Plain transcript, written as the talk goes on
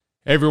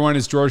Hey everyone,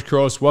 it's George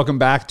Couros. Welcome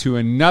back to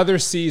another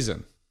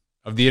season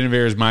of the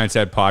Innovator's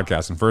Mindset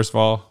podcast. And first of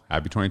all,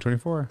 happy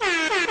 2024.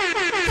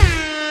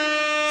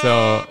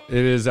 So it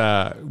is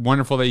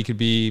wonderful that you could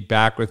be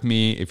back with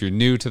me. If you're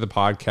new to the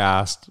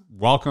podcast,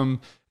 welcome.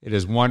 It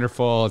is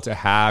wonderful to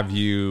have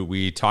you.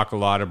 We talk a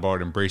lot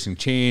about embracing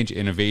change,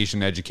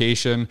 innovation,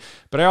 education,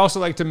 but I also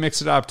like to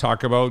mix it up,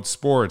 talk about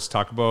sports,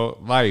 talk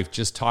about life,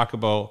 just talk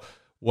about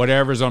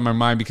whatever's on my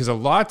mind, because a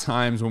lot of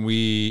times when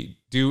we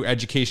do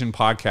education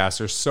podcasts,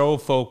 they're so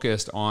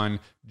focused on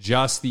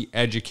just the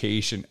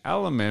education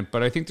element,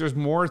 but I think there's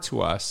more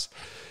to us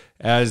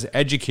as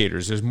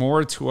educators. There's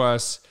more to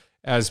us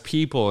as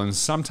people, and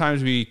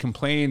sometimes we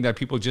complain that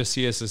people just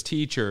see us as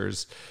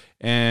teachers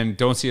and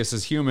don't see us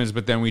as humans,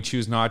 but then we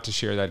choose not to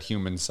share that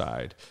human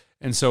side.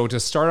 And so to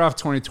start off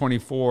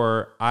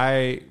 2024,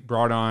 I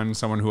brought on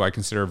someone who I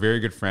consider a very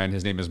good friend.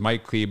 His name is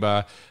Mike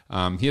Kleba.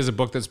 He has a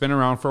book that's been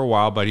around for a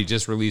while, but he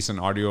just released an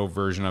audio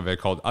version of it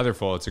called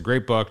Otherful. It's a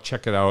great book.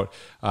 Check it out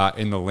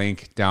in the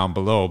link down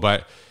below.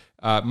 But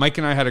Mike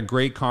and I had a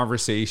great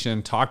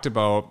conversation, talked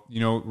about,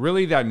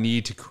 really that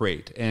need to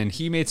create. And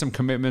he made some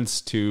commitments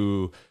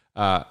to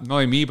not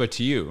only me, but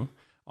to you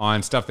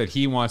on stuff that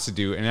he wants to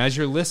do. And as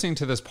you're listening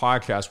to this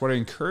podcast, what I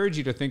encourage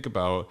you to think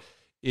about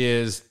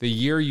is the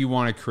year you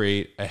want to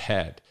create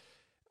ahead.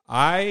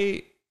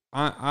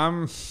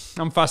 I'm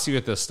fussy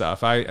with this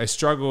stuff. I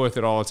struggle with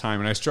it all the time,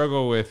 and I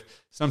struggle with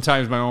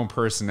sometimes my own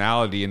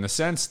personality in the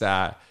sense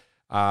that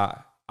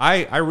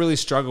I really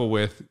struggle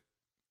with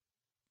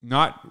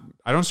I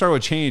don't struggle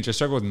with change. I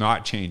struggle with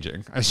not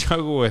changing. I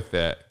struggle with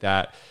it,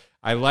 that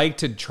I like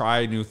to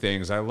try new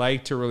things. I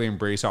like to really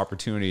embrace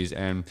opportunities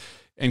and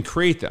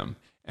create them.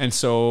 And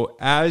so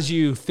as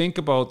you think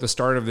about the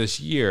start of this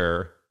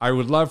year, I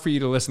would love for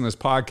you to listen to this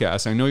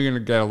podcast. I know you're going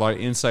to get a lot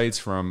of insights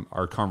from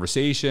our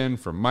conversation,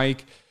 from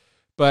Mike,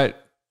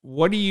 but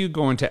what are you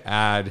going to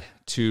add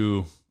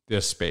to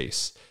this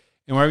space?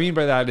 And what I mean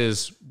by that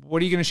is,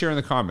 what are you going to share in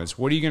the comments?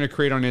 What are you going to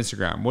create on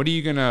Instagram? What are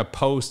you going to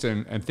post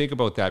and think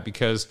about that?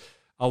 Because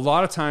a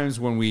lot of times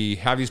when we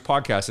have these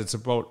podcasts, it's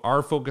about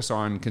our focus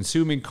on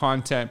consuming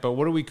content, but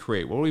what do we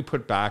create? What do we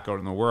put back out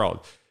in the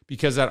world?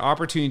 Because that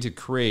opportunity to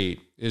create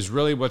is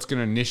really what's going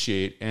to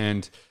initiate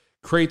and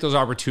create those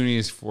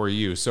opportunities for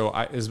you. So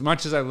as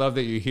much as I love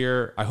that you're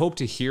here, I hope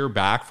to hear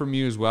back from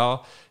you as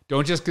well.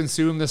 Don't just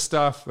consume this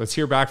stuff. Let's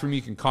hear back from you.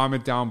 You can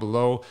comment down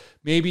below.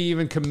 Maybe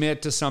even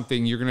commit to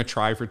something you're going to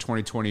try for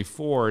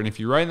 2024. And if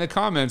you write in the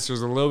comments,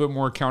 there's a little bit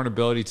more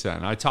accountability to that.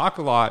 And I talk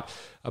a lot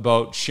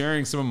about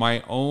sharing some of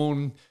my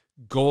own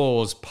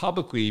goals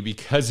publicly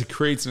because it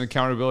creates an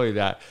accountability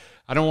that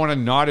I don't want to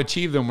not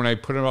achieve them when I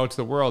put them out to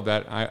the world,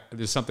 that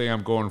there's something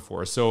I'm going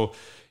for. So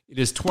it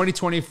is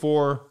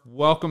 2024.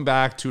 Welcome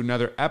back to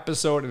another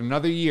episode and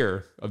another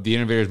year of the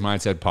Innovator's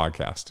Mindset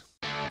podcast.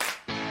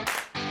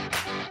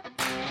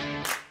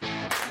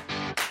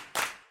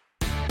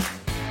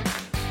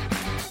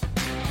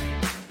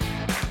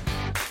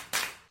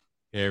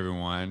 Hey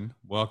everyone,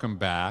 welcome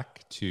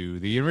back to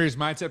the Innovator's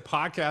Mindset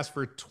podcast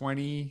for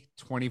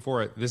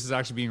 2024. This is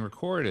actually being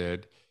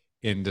recorded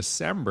in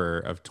December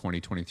of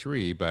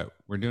 2023, but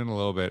we're doing a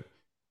little bit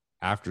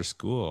after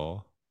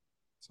school.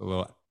 So a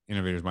little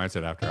Innovator's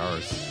Mindset after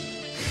hours.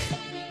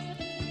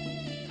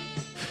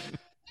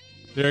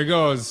 There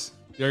goes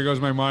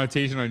my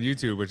monetization on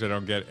YouTube, which I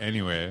don't get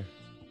anyway.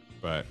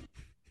 But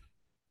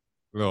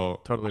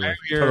totally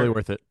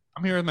worth it.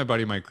 I'm here with my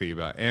buddy Mike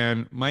Kleba,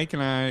 and Mike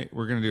and I,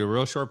 we're going to do a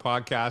real short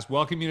podcast.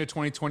 Welcome you to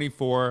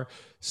 2024.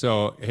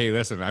 So hey,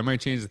 listen, I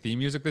might change the theme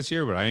music this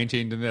year, but I ain't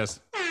changing this.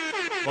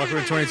 Welcome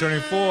to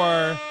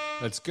 2024.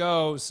 Let's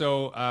go.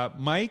 So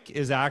Mike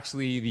is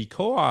actually the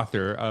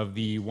co-author of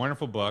the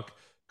wonderful book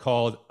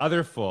called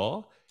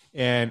Otherful,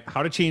 and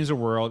How to Change the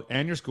World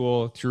and Your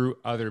School Through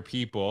Other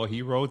People.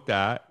 He wrote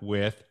that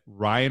with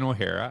Ryan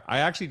O'Hara. I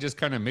actually just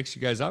kind of mix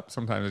you guys up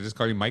sometimes. I just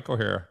call you Mike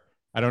O'Hara.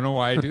 I don't know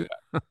why I do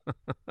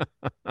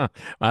that.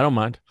 I don't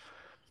mind.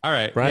 All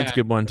right. Brian's a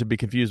good one to be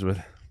confused with.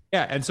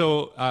 Yeah. And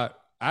so I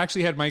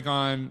actually had Mike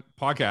on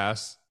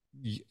podcasts.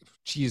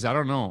 Geez, I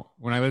don't know.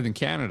 When I lived in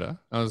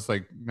Canada, I was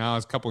like, now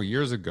it's a couple of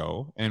years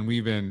ago, and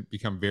we've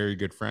become very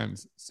good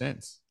friends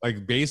since.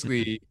 Like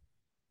basically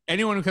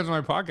anyone who comes on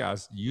my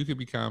podcast,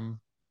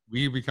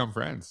 we become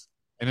friends.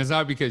 And it's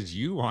not because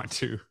you want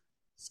to,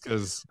 it's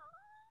because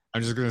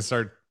I'm just going to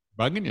start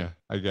bugging you,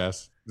 I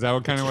guess. Is that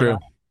what kind of what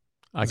happened?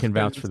 I can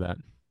vouch for that.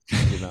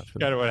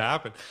 Kind of what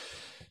happened.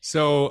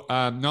 So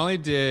not only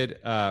did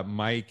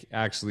Mike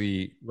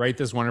actually write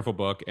this wonderful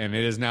book, and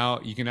it is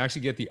now, you can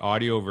actually get the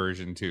audio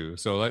version too.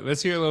 So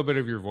let's hear a little bit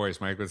of your voice,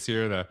 Mike. Let's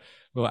hear the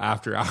little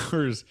after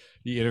hours,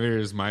 the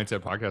Innovators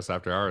Mindset podcast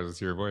after hours. Let's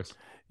hear your voice.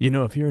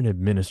 If you're an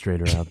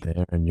administrator out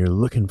there and you're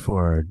looking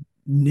for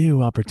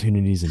new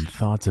opportunities and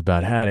thoughts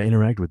about how to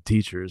interact with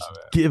teachers,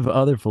 give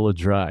Otherful a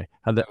try.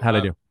 How'd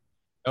I do?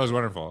 That was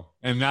wonderful.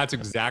 And that's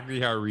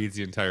exactly how it reads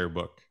the entire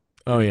book.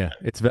 Oh yeah.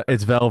 It's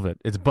velvet.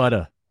 It's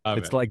butter.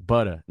 It's like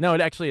butter. No,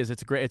 it actually is.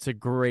 It's a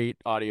great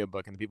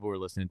audiobook, and the people who are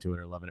listening to it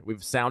are loving it. We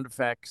have sound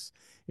effects.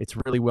 It's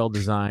really well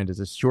designed. It's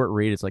a short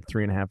read. It's like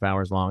 3.5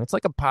 hours long. It's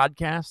like a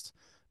podcast,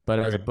 but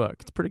as a Right. book,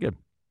 it's pretty good.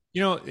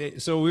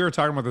 So we were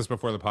talking about this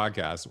before the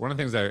podcast. One of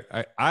the things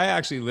I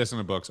actually listen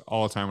to books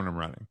all the time when I'm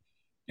running,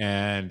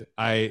 and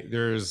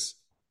there's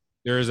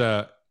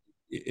a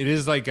it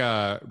is like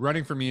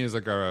running for me is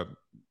like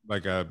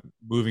a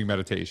moving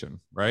meditation,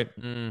 right?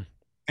 Mm.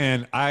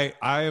 And I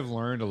have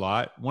learned a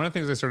lot. One of the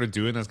things I started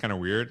doing that's kind of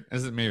weird.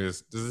 Does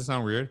this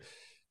sound weird?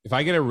 If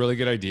I get a really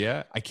good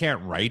idea, I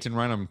can't write and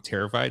run. I'm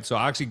terrified. So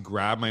I'll actually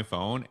grab my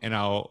phone and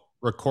I'll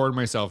record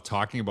myself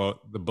talking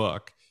about the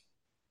book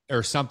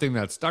or something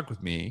that stuck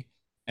with me.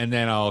 And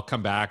then I'll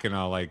come back and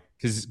I'll like,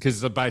 cause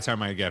by the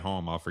time I get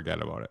home, I'll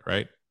forget about it.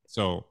 Right.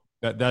 So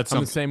that's I'm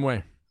the same way.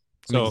 I'm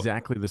So,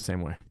 exactly the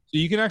same way. so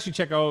you can actually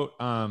check out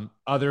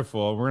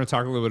Otherful. We're going to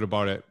talk a little bit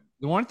about it.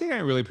 The one thing I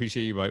really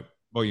appreciate about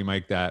you,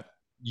 Mike, that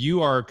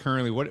you are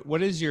currently,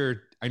 what is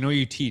your, I know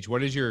you teach,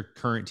 what is your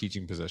current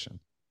teaching position?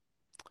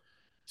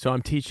 So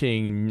I'm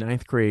teaching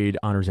ninth grade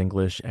honors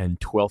English and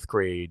 12th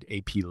grade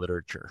AP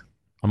literature.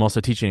 I'm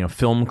also teaching a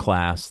film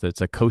class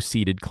that's a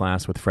co-seated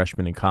class with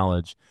freshmen in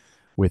college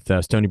with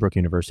Stony Brook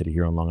University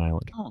here on Long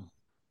Island. Oh,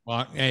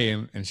 well, hey,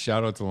 and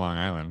shout out to Long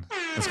Island.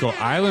 Let's go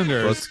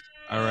Islanders.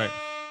 All right.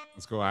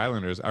 Let's go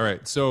Islanders. All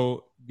right.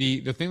 So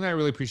the thing that I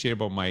really appreciate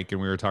about Mike, and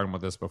we were talking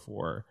about this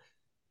before,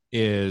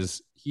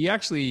 is he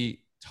actually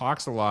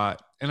talks a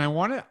lot. And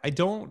I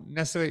don't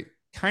necessarily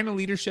kind of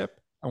leadership.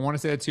 I want to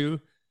say that too,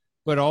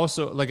 but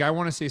also like I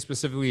want to say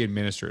specifically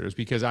administrators,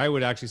 because I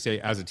would actually say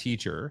as a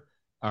teacher,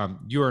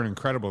 you are an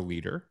incredible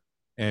leader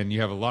and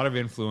you have a lot of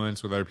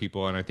influence with other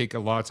people. And I think a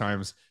lot of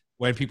times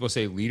when people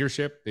say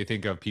leadership, they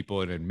think of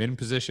people in admin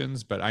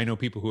positions, but I know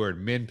people who are in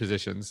admin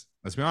positions,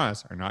 let's be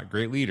honest, are not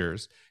great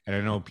leaders. And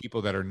I know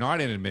people that are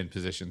not in admin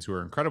positions who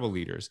are incredible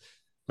leaders.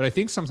 But I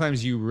think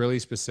sometimes you really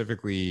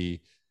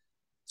specifically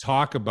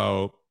talk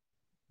about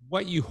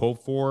what you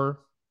hope for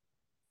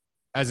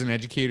as an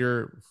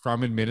educator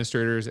from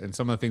administrators and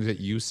some of the things that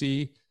you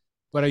see.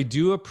 But I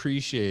do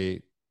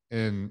appreciate,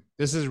 and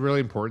this is really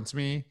important to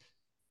me,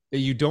 that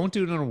you don't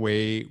do it in a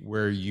way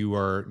where you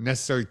are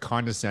necessarily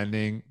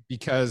condescending,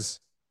 because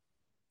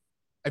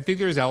I think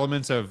there's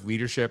elements of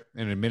leadership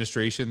and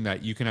administration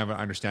that you can have an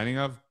understanding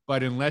of,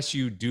 but unless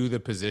you do the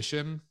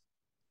position,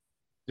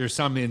 there's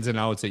some ins and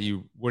outs that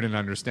you wouldn't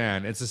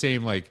understand. It's the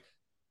same, like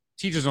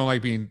teachers don't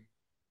like being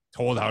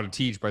told how to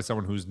teach by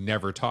someone who's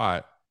never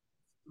taught.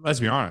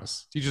 Let's be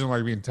honest. Teachers don't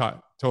like being told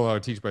how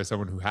to teach by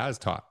someone who has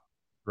taught,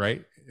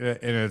 right?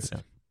 And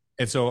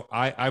so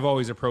I've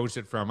always approached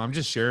it from, I'm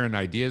just sharing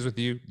ideas with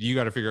you. You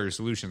got to figure out your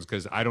solutions,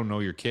 because I don't know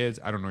your kids.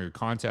 I don't know your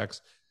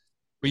context.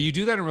 But you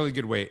do that in a really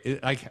good way.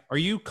 Are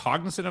you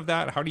cognizant of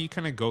that? How do you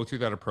kind of go through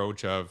that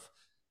approach of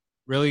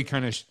really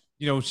kind of,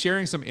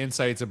 sharing some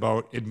insights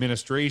about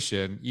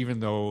administration,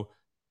 even though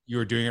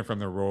you're doing it from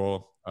the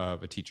role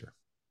of a teacher?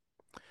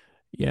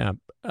 Yeah.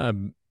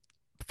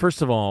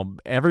 First of all,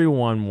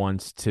 everyone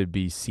wants to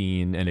be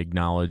seen and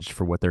acknowledged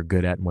for what they're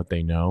good at and what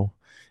they know.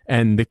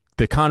 And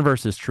the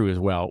converse is true as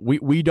well.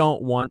 We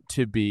don't want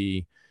to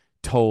be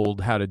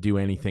told how to do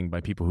anything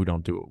by people who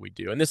don't do what we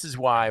do. And this is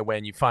why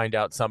when you find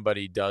out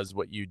somebody does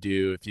what you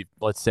do, if you,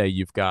 let's say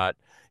you've got,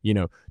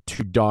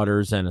 two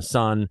daughters and a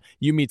son,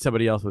 you meet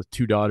somebody else with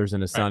two daughters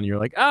and a son, right. You're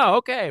like, oh,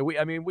 okay.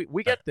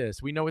 We get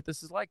this. We know what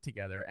this is like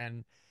together.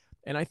 And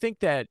I think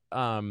that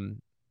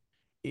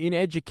in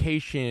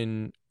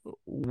education,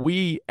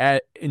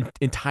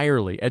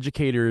 entirely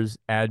educators,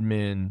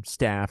 admin,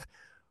 staff,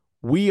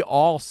 we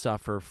all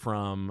suffer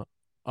from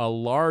a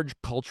large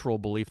cultural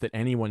belief that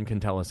anyone can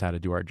tell us how to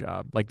do our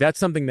job. Like that's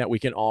something that we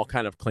can all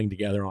kind of cling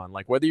together on.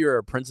 Like whether you're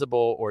a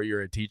principal or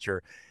you're a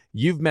teacher,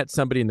 you've met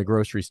somebody in the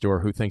grocery store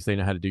who thinks they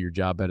know how to do your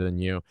job better than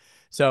you.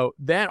 So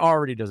that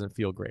already doesn't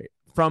feel great.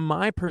 From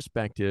my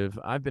perspective,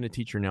 I've been a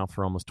teacher now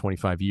for almost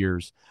 25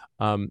 years.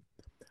 I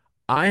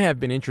have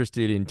been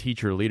interested in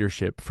teacher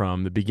leadership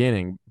from the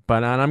beginning,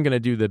 but I'm going to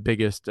do the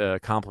biggest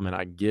compliment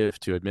I can give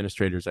to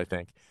administrators, I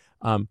think.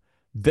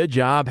 The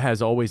job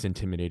has always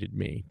intimidated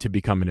me to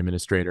become an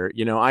administrator.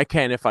 I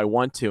can if I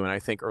want to, and I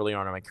think early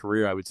on in my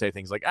career, I would say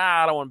things like,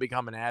 I don't want to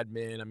become an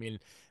admin. I mean,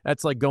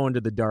 that's like going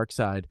to the dark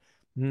side.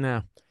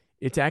 No,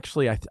 it's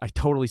actually, I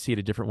totally see it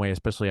a different way,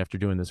 especially after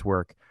doing this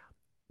work.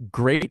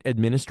 Great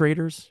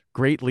administrators,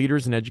 great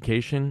leaders in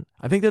education,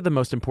 I think they're the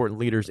most important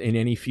leaders in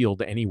any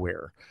field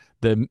anywhere.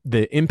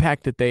 The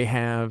impact that they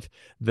have,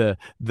 the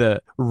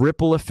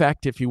ripple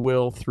effect, if you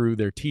will, through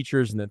their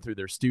teachers and then through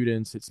their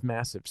students, it's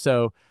massive.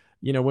 So,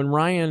 when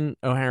Ryan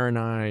O'Hara and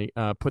I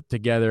put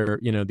together,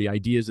 the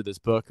ideas of this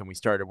book and we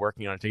started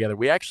working on it together,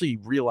 we actually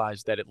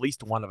realized that at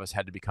least one of us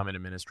had to become an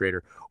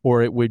administrator,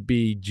 or it would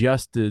be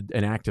just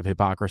an act of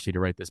hypocrisy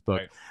to write this book.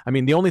 Right. I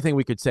mean, the only thing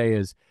we could say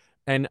is,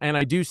 and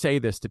I do say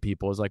this to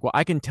people, is like, well,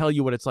 I can tell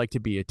you what it's like to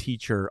be a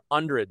teacher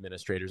under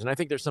administrators. And I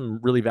think there's some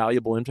really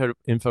valuable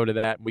info to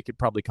that. We could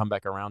probably come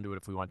back around to it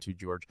if we want to,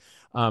 George.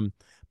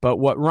 But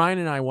what Ryan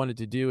and I wanted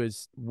to do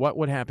is, what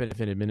would happen if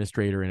an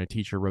administrator and a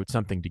teacher wrote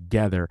something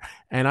together?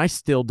 And I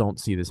still don't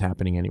see this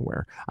happening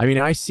anywhere. I mean,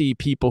 I see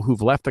people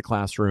who've left the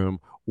classroom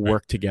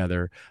work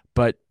together,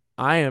 but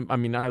I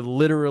mean, I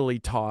literally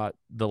taught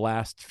the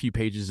last few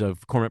pages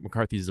of Cormac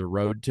McCarthy's The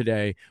Road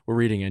today. We're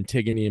reading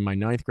Antigone in my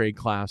ninth grade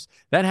class.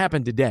 That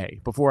happened today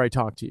before I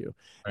talked to you.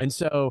 Right. And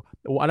so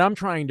what I'm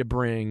trying to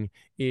bring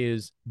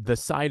is the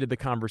side of the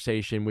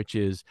conversation, which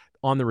is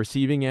on the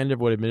receiving end of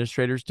what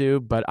administrators do.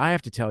 But I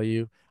have to tell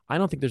you, I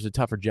don't think there's a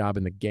tougher job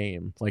in the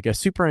game. Like a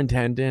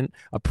superintendent,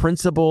 a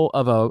principal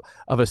of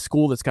a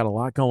school that's got a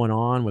lot going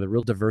on with a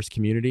real diverse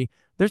community.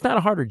 There's not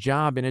a harder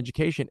job in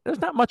education. There's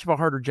not much of a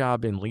harder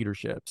job in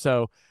leadership.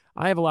 So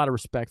I have a lot of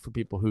respect for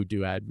people who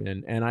do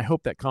admin, and I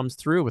hope that comes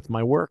through with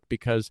my work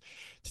because,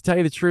 to tell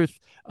you the truth,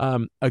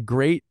 a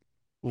great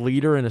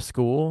leader in a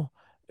school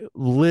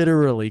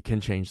literally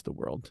can change the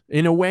world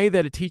in a way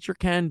that a teacher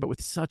can, but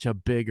with such a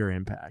bigger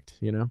impact,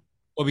 you know?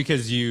 Well,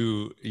 because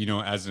you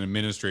know, as an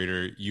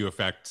administrator, you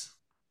affect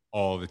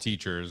all the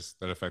teachers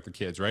that affect the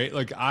kids, right?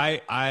 Like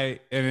and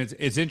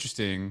it's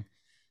interesting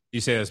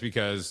you say this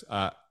because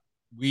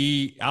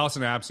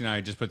Allison Apsey and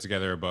I just put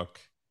together a book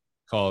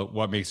called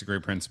What Makes a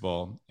Great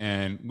Principal.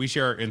 And we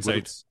share our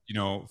insights, you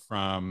know,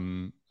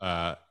 from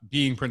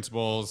being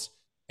principals.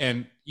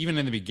 And even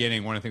in the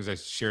beginning, one of the things I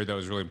shared that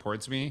was really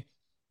important to me,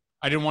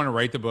 I didn't want to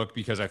write the book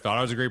because I thought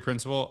I was a great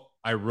principal.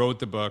 I wrote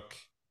the book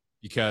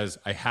because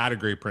I had a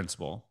great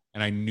principal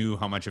and I knew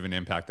how much of an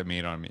impact that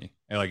made on me.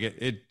 And like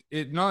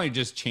it not only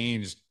just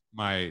changed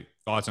my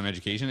thoughts on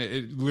education,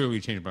 it literally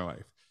changed my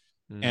life.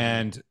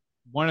 And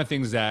one of the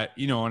things that,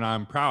 you know, and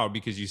I'm proud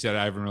because you said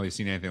I haven't really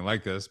seen anything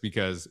like this,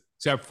 because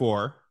except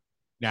for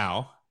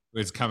now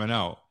it's coming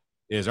out,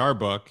 is our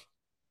book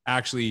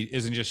actually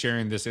isn't just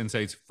sharing this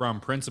insights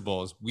from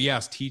principals. We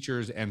ask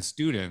teachers and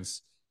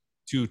students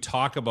to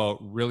talk about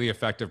really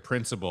effective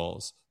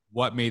principles,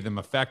 what made them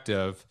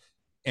effective,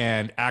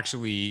 and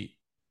actually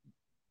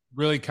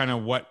really kind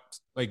of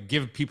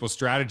give people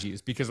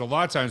strategies. Because a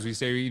lot of times we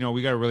say, you know,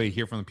 we got to really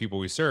hear from the people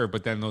we serve,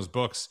 but then those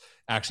books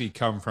actually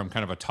come from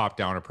kind of a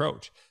top-down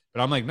approach.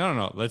 But I'm like,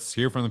 no, let's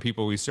hear from the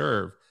people we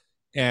serve.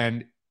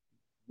 And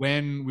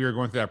when we were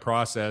going through that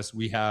process,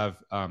 we have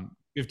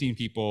 15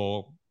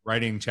 people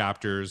writing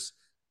chapters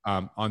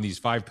on these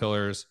 5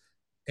 pillars.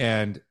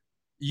 And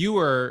you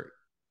were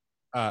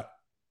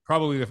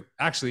probably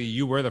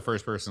you were the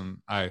first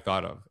person I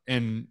thought of.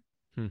 And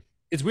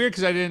it's weird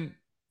because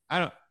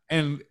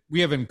and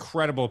we have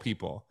incredible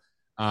people.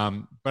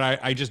 But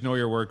I just know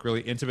your work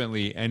really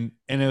intimately. And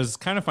it was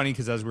kind of funny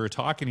because as we were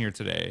talking here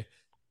today,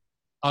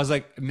 I was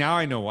like, now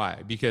I know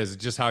why, because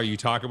just how you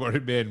talk about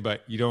it, Ben,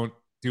 but you don't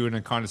do it in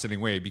a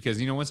condescending way. Because,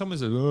 you know, when someone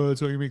says, oh,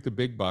 that's how you make the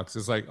big bucks,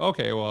 it's like,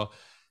 okay, well,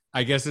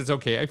 I guess it's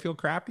okay. I feel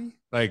crappy.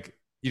 Like,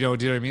 you know,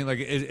 do you know what I mean?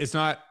 Like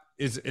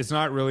it's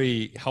not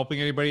really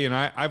helping anybody. And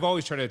I've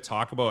always tried to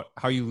talk about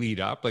how you lead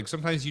up. Like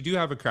sometimes you do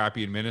have a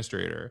crappy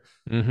administrator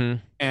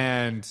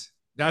and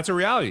that's a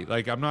reality.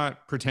 Like I'm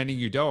not pretending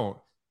you don't,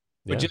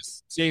 but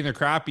just saying they're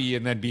crappy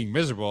and then being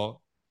miserable,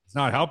 it's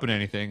not helping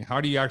anything.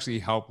 How do you actually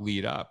help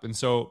lead up? And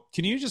so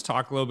can you just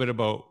talk a little bit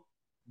about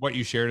what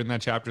you shared in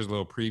that chapter as a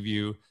little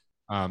preview?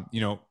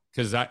 You know,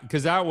 because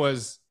it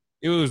was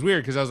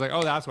weird because I was like,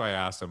 oh, that's why I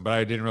asked him, but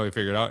I didn't really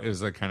figure it out. It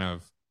was like kind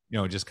of, you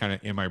know, just kind of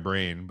in my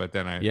brain. But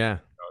then it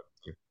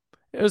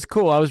was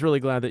cool. I was really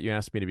glad that you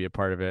asked me to be a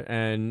part of it.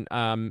 And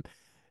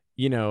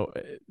you know,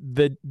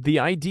 the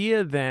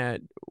idea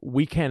that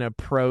we can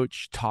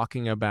approach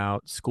talking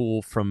about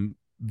school from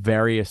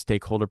various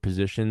stakeholder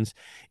positions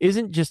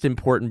isn't just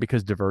important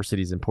because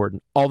diversity is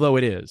important, although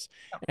it is.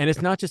 And it's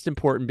not just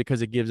important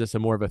because it gives us a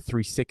more of a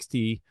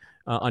 360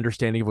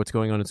 understanding of what's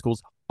going on in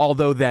schools,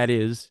 although that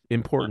is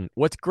important.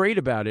 What's great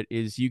about it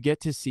is you get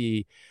to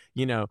see,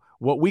 you know,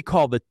 what we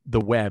call the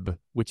web,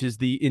 which is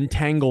the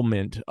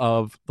entanglement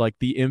of like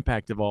the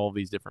impact of all of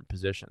these different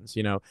positions.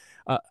 You know,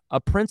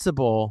 a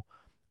principal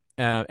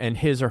and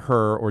his or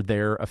her or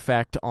their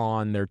effect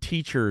on their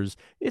teachers,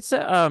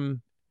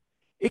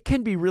 it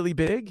can be really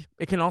big.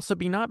 It can also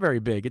be not very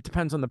big. It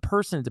depends on the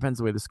person. It depends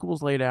on the way the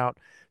school's laid out.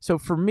 So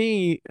for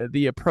me,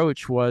 the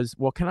approach was,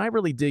 well, can I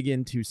really dig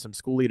into some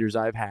school leaders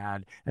I've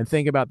had and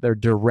think about their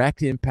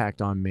direct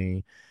impact on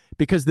me?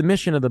 Because the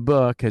mission of the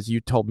book, as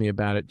you told me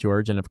about it,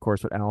 George, and of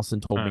course what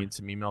Allison told me in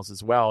some emails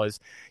as well, is,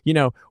 you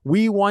know,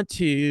 we want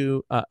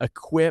to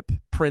equip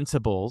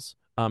principals,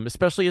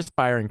 especially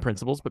aspiring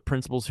principals, but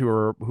principals who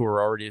are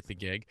already at the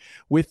gig,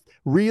 with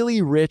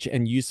really rich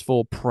and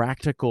useful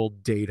practical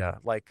data,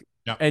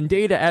 and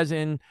data as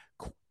in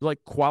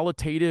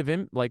qualitative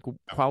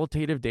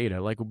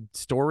data, like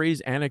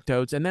stories,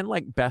 anecdotes, and then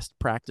like best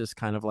practice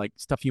kind of like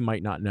stuff you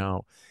might not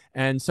know.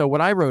 And so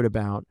what I wrote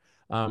about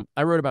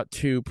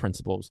 2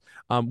 principals.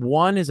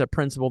 One is a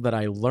principal that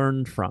I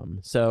learned from.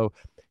 So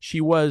she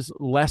was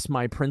less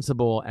my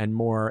principal and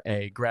more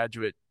a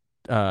graduate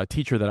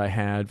teacher that I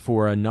had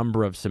for a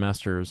number of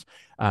semesters,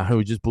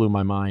 who just blew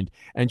my mind.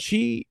 And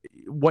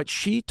what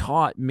she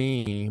taught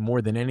me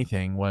more than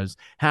anything was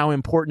how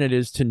important it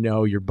is to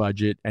know your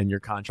budget and your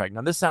contract.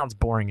 Now, this sounds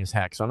boring as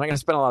heck, so I'm not going to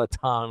spend a lot of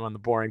time on the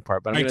boring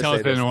part. But I'm going to tell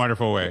it in a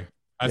wonderful way.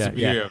 That's the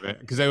beauty of it.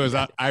 Because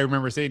I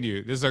remember saying to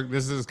you, this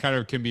is kind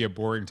of can be a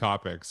boring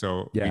topic.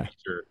 So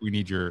we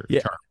need your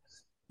charm.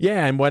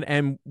 Yeah, and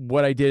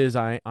what I did is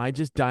I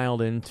just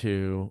dialed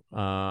into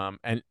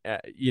and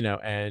you know,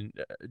 and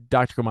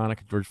Dr.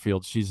 Monica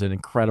Georgefield, she's an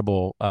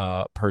incredible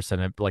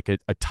person, like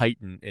a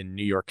titan in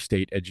New York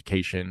State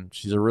education.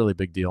 She's a really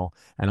big deal,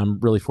 and I'm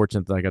really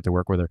fortunate that I got to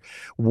work with her.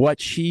 What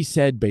she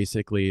said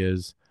basically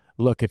is,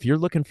 look, if you're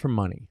looking for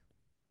money,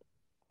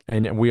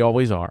 and we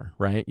always are,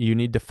 right? You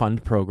need to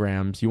fund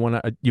programs. You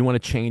want to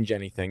change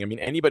anything. I mean,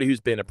 anybody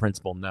who's been a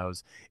principal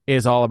knows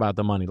is all about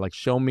the money. Like,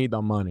 show me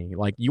the money.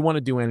 Like, you want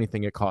to do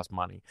anything, it costs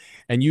money.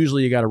 And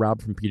usually you got to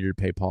rob from Peter to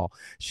pay Paul.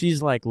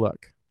 She's like,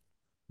 look,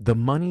 the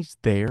money's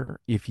there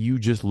if you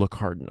just look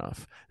hard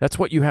enough. That's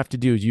what you have to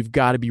do is you've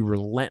got to be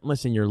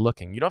relentless in your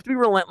looking. You don't have to be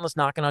relentless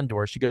knocking on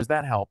doors. She goes,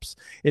 that helps.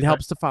 It Right.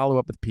 helps to follow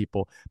up with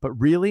people. But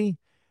really,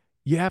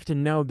 you have to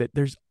know that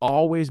there's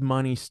always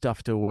money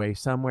stuffed away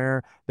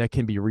somewhere that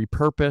can be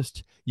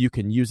repurposed. You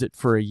can use it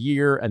for a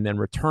year and then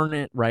return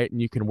it, right?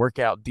 And you can work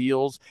out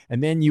deals.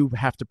 And then you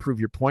have to prove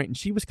your point. And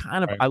she was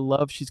kind of,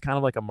 Right. she's kind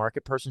of like a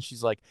market person.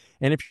 She's like,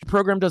 and if your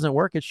program doesn't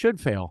work, it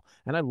should fail.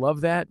 And I love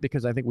that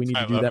because I think we need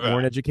I to do love that more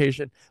in that.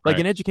 education. Like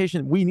Right. in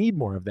education, we need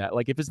more of that.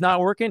 Like if it's not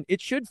working,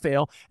 it should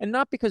fail. And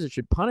not because it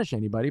should punish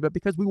anybody, but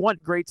because we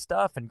want great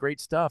stuff and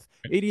great stuff.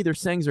 It either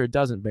sings or it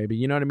doesn't, baby.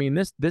 You know what I mean?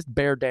 This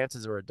bear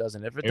dances or it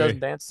doesn't. If it doesn't Maybe.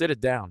 dance, sit it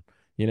down.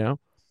 You know?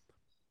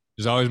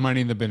 There's always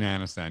money in the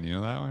banana stand. You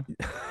know that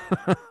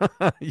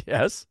one?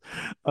 Yes,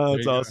 There it's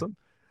you go. awesome.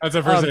 That's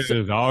the first thing. So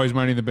There's always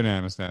money in the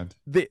banana stand.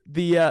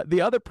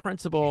 the other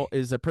principal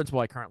is a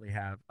principal I currently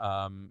have,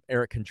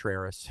 Eric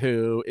Contreras,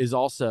 who is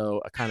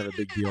also a kind of a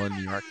big deal in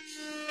New York.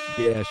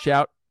 Yeah,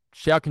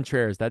 shout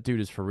Contreras. That dude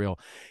is for real.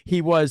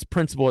 He was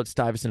principal at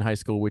Stuyvesant High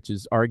School, which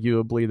is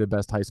arguably the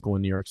best high school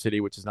in New York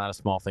City, which is not a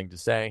small thing to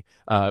say.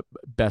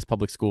 Best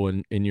public school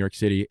in New York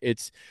City.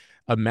 It's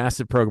a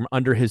massive program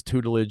under his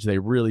tutelage. They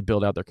really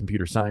build out their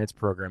computer science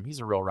program. He's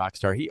a real rock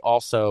star. He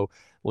also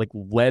like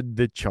led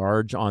the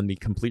charge on the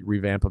complete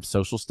revamp of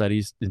social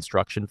studies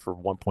instruction for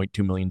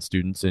 1.2 million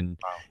students in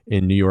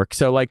New York.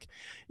 So like,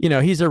 you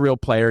know, he's a real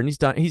player, and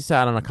he's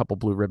sat on a couple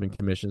blue ribbon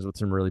commissions with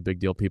some really big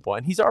deal people,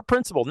 and he's our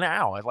principal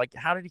now. Like,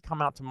 how did he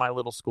come out to my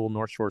little school,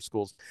 North Shore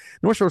Schools?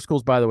 North Shore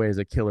Schools, by the way, is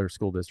a killer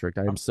school district.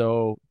 I am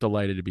so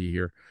delighted to be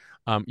here.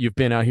 You've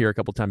been out here a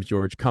couple times,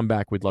 George. Come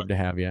back. We'd love to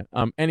have you.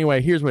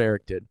 Anyway, here's what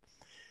Eric did.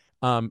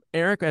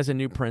 Eric, as a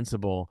new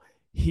principal,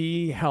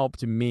 he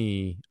helped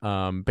me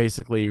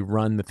basically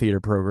run the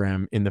theater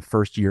program in the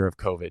first year of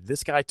COVID.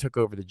 This guy took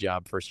over the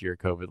job first year of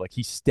COVID. Like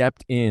he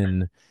stepped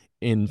in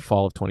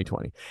fall of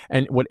 2020.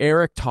 And what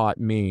Eric taught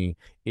me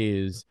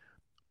is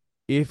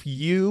if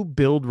you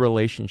build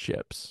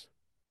relationships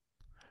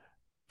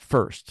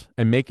first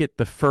and make it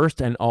the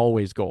first and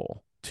always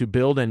goal to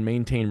build and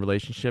maintain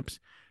relationships,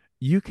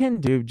 you can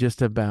do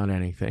just about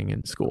anything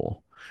in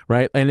school,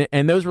 right?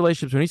 And those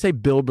relationships, when he say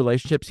build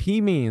relationships,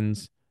 he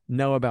means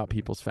know about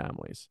people's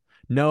families,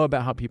 know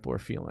about how people are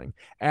feeling,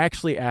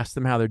 actually ask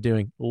them how they're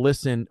doing,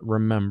 listen,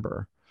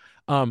 remember,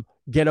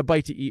 get a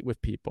bite to eat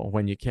with people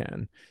when you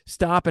can,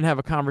 stop and have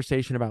a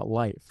conversation about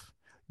life.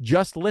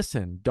 Just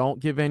listen. Don't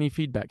give any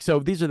feedback. So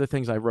these are the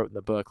things I wrote in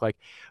the book. Like,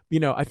 you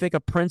know, I think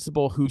a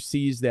principal who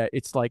sees that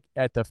it's like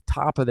at the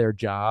top of their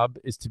job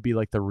is to be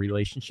like the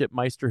relationship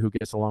meister who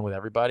gets along with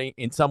everybody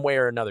in some way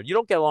or another. You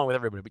don't get along with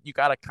everybody, but you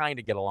got to kind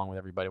of get along with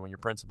everybody when you're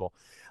principal.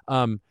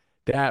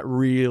 That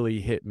really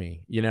hit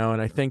me, you know,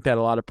 and I think that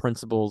a lot of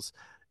principals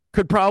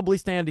could probably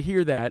stand to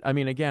hear that. I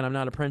mean, again, I'm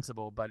not a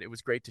principal, but it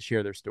was great to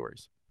share their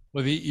stories.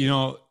 Well, you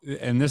know,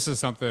 and this is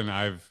something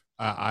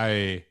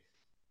I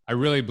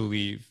really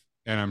believe,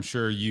 and I'm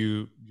sure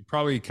you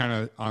probably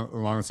kind of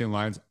along the same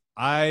lines.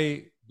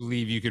 I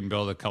believe you can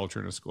build a culture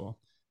in a school,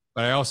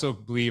 but I also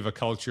believe a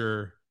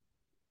culture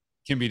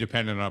can be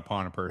dependent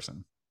upon a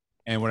person.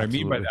 And what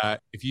Absolutely. I mean by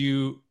that, if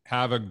you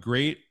have a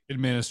great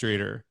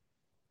administrator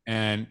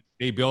and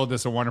they build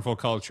this a wonderful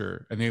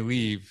culture and they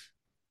leave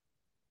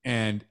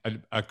and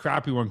a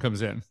crappy one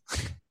comes in,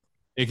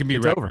 it can be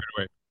It's right over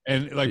away.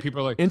 And like people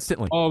are like,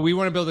 instantly. oh, we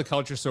want to build a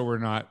culture, so we're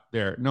not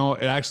there. No,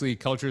 it actually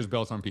culture is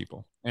built on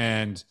people,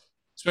 and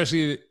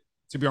especially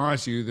to be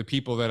honest with you, the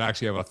people that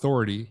actually have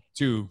authority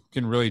too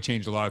can really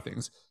change a lot of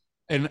things.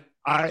 And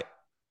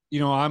you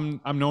know, I'm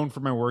known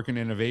for my work in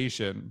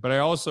innovation, but I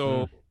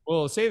also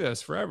will say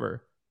this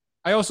forever.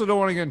 I also don't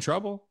want to get in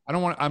trouble.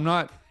 I'm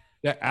not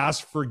that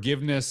ask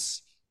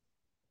forgiveness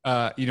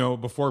you know,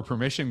 before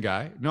permission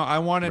guy. No, I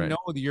want to know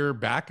that you're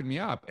backing me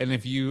up. And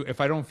if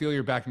I don't feel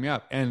you're backing me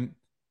up, and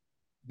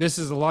this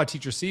is a lot of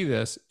teachers see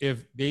this,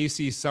 if they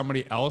see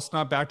somebody else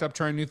not backed up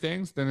trying new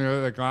things, then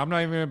they're like, oh, I'm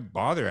not even gonna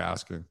bother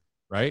asking.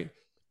 Right.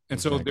 And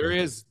so there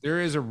is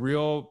a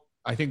real,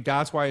 I think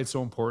that's why it's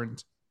so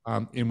important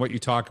in what you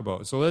talk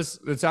about. So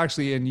let's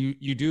actually, and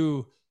you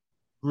do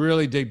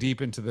really dig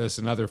deep into this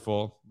in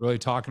Otherful, really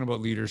talking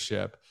about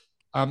leadership.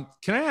 Can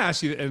I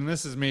ask you, and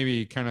this is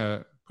maybe kind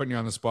of putting you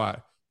on the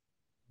spot,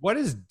 what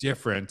is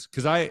different?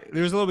 Because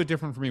there's a little bit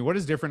different for me. What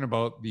is different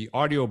about the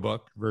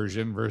audiobook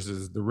version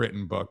versus the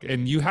written book?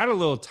 And you had a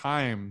little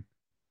time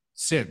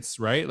since,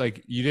 right?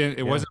 Like you didn't,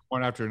 it Yeah. wasn't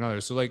one after another.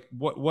 So like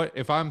what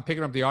if I'm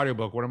picking up the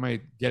audiobook, what am I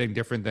getting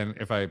different than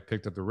if I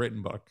picked up the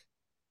written book?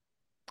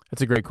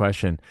 That's a great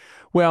question.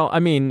 Well, I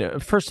mean,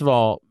 first of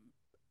all,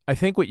 I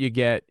think what you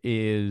get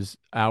is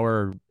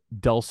our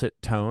dulcet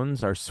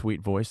tones, our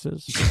sweet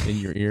voices in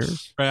your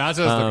ears. Right, that's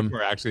what I was looking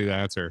for, actually, the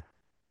answer.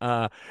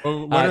 Uh,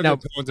 What are the now,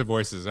 tones of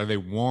voices? Are they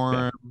yeah.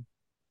 warm?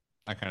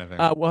 That kind of thing.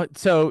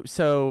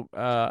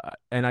 Well,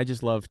 and I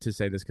just love to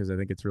say this because I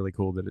think it's really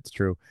cool that it's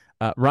true.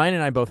 Ryan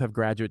and I both have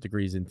graduate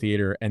degrees in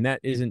theater, and that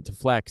isn't to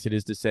flex. It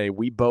is to say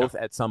we both,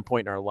 at some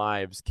point in our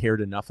lives,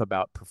 cared enough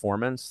about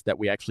performance that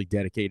we actually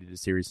dedicated a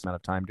serious amount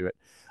of time to it.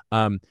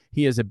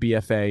 He has a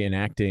BFA in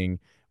acting,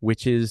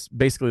 which is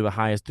basically the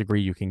highest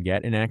degree you can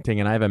get in acting,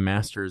 and I have a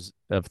master's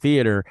of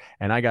theater,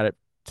 and I got it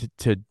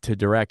to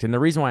direct. And the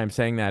reason why I'm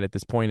saying that at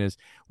this point is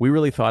we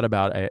really thought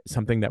about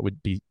something that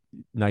would be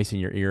nice in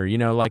your ear. You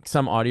know, like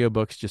some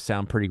audiobooks just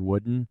sound pretty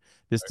wooden.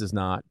 This does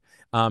not.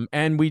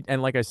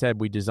 And like I said,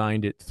 we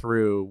designed it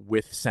through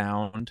with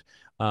sound,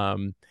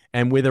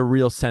 and with a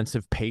real sense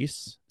of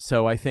pace.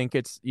 So I think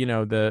it's, you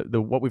know,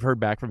 the what we've heard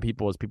back from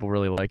people is people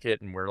really like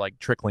it, and we're like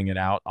trickling it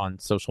out on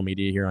social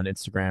media here on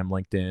Instagram,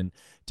 LinkedIn,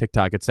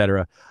 TikTok,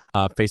 etc.,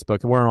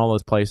 Facebook. We're in all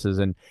those places,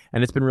 and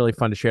it's been really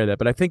fun to share that.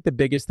 But I think the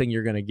biggest thing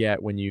you're going to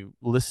get when you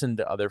listen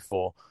to other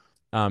full,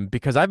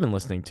 because I've been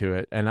listening to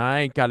it, and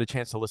I got a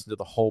chance to listen to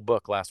the whole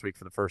book last week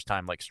for the first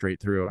time, like straight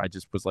through. I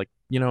just was like,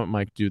 you know what,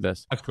 Mike, do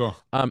this. That's cool.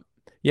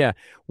 Yeah.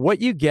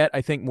 What you get,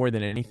 I think, more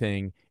than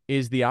anything,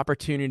 is the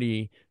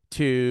opportunity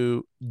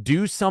to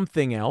do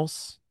something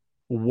else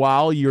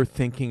while you're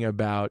thinking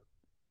about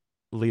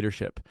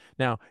leadership.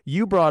 Now,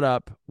 you brought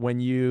up when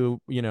you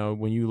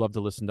love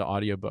to listen to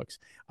audiobooks.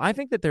 I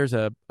think that there's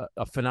a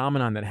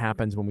phenomenon that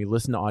happens when we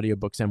listen to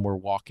audiobooks and we're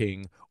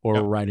walking or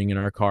we're riding in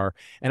our car.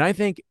 And I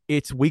think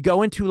we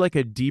go into like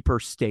a deeper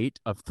state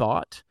of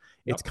thought.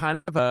 It's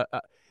kind of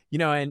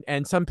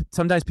and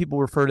sometimes people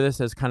refer to this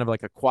as kind of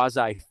like a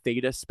quasi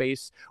theta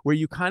space where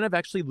you kind of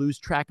actually lose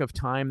track of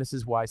time. This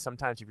is why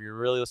sometimes if you're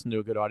really listening to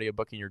a good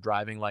audiobook and you're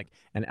driving, like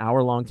an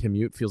hour-long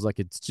commute feels like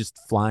it's just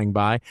flying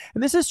by.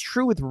 And this is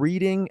true with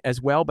reading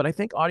as well, but I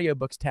think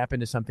audiobooks tap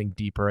into something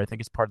deeper. I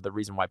think it's part of the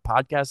reason why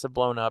podcasts have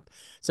blown up.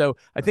 So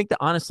I think that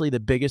honestly the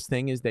biggest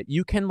thing is that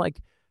you can,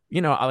 like, you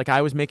know, like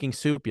I was making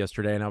soup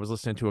yesterday and I was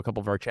listening to a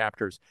couple of our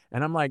chapters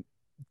and I'm like,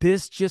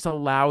 this just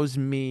allows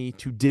me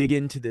to dig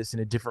into this in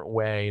a different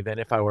way than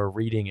if I were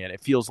reading it.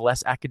 It feels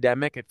less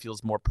academic. It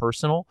feels more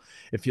personal.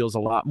 It feels a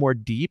lot more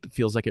deep. It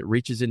feels like it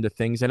reaches into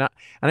things. And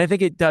I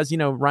think it does. You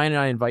know, Ryan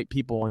and I invite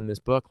people in this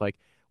book, like,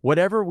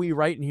 whatever we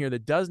write in here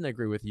that doesn't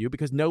agree with you,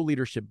 because no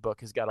leadership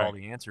book has got all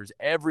the answers.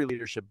 Every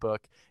leadership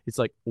book, it's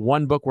like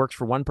one book works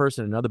for one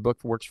person, another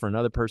book works for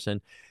another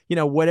person. You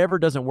know, whatever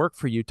doesn't work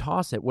for you,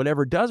 toss it.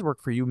 Whatever does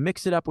work for you,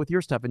 mix it up with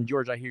your stuff. And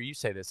George, I hear you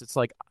say this. It's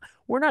like,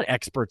 we're not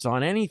experts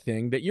on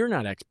anything that you're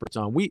not experts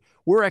on.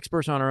 We're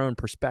experts on our own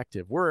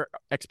perspective. We're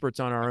experts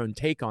on our own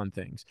take on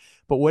things.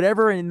 But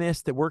whatever in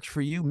this that works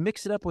for you,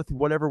 mix it up with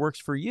whatever works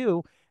for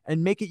you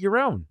and make it your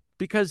own.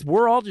 Because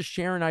we're all just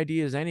sharing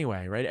ideas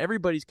anyway, right?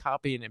 Everybody's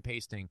copying and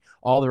pasting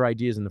all their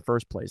ideas in the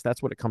first place.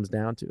 That's what it comes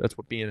down to. That's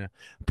what being a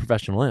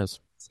professional is.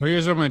 So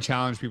here's what I'm going to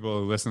challenge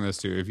people to listen to this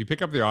to. If you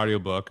pick up the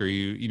audiobook or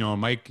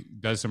Mike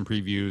does some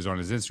previews on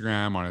his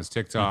Instagram, on his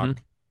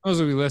TikTok,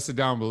 those will be listed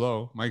down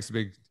below. Mike's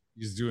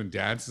he's doing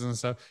dances and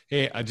stuff.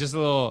 Hey, just a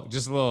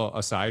little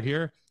aside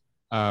here.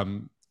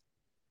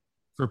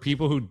 For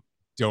people who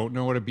don't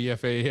know what a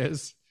BFA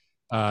is,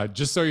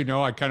 just so you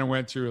know, I kind of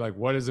went through like,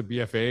 what is a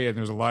BFA? And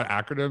there's a lot of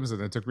acronyms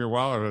and it took me a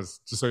while. It was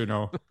just so you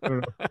know, I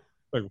don't know,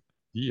 like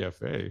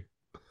BFA.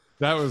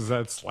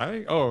 That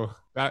slang? Oh,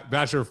 that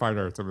Bachelor of Fine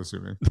Arts, I'm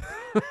assuming.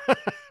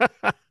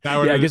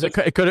 I guess it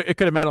could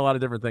have meant a lot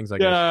of different things. I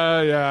guess.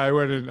 Yeah. I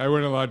went in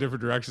a lot of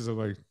different directions. I'm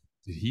like,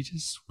 did he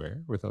just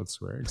swear without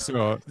swearing?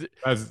 So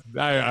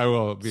I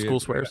will be school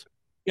swears.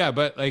 Yeah,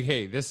 but like,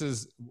 hey,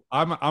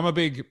 I'm a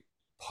big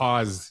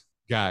pause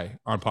guy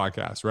on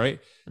podcasts, right?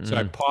 So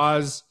I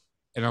pause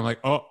and I'm like,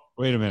 oh,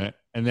 wait a minute,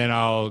 and then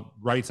I'll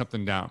write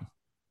something down.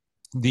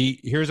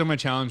 Here's how I'm gonna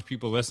challenge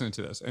people listening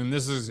to this, and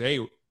this is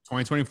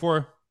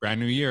 2024, brand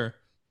new year.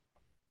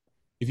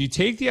 If you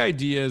take the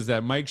ideas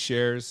that Mike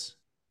shares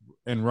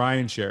and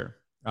Ryan share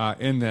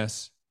in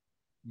this,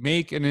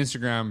 make an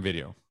Instagram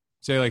video.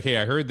 Say like, hey,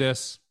 I heard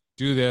this,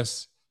 do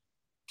this,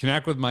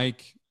 connect with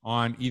Mike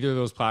on either of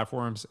those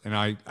platforms. And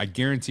I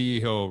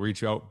guarantee he'll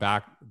reach out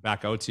back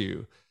out to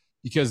you,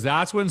 because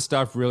that's when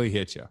stuff really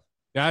hits you.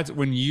 That's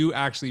when you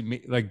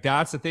actually like,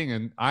 that's the thing.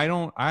 And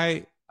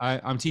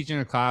I'm teaching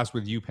a class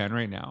with UPenn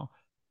right now.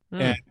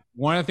 And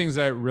one of the things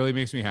that really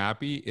makes me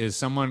happy is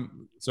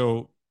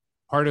so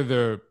part of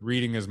the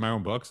reading is my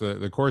own book. So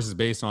the course is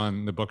based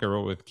on the book I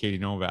wrote with Katie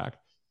Novak.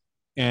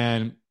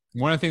 And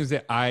one of the things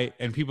that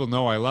and people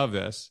know I love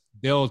this,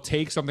 they'll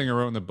take something I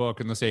wrote in the book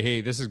and they'll say, hey,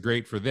 this is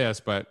great for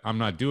this, but I'm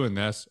not doing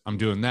this, I'm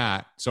doing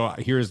that. So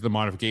here's the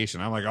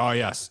modification. I'm like, oh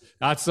yes,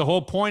 that's the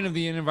whole point of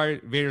the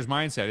innovator's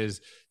mindset,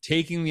 is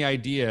taking the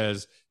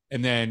ideas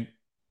and then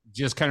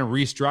just kind of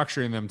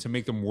restructuring them to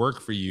make them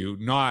work for you,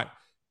 not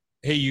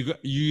hey, you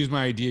use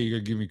my idea, you're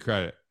gonna give me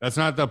credit. That's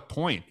not the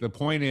point. The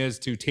point is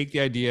to take the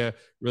idea,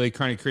 really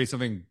kind of create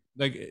something.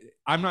 Like,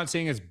 I'm not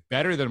saying it's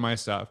better than my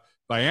stuff,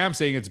 but I am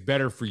saying it's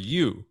better for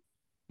you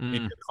in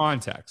your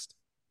context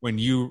when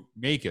you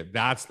make it.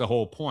 That's the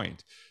whole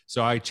point.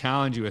 So I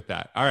challenge you with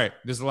that. All right,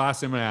 this is the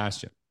last thing I'm gonna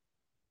ask you,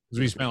 because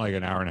we spent like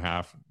an hour and a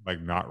half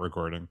like not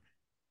recording.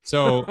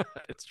 So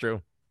it's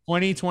true.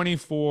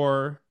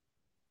 2024.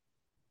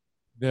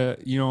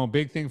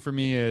 Big thing for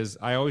me is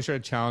I always try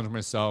to challenge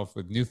myself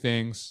with new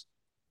things.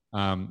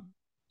 I'm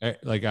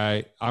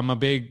a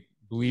big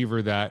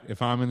believer that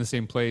if I'm in the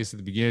same place at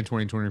the beginning of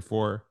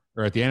 2024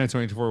 or at the end of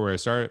 2024 where I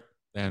started,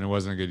 then it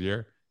wasn't a good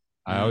year.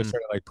 I always try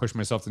to like push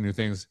myself to new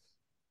things.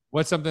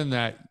 What's something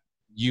that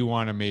you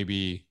want to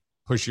maybe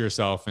push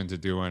yourself into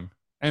doing?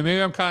 And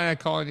maybe I'm kind of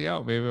calling you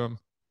out. Maybe I'm,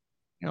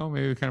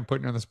 maybe kind of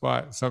putting you on the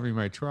spot. Something you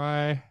might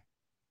try.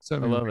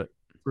 Something I love it.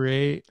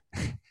 Create.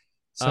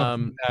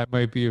 Something that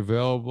might be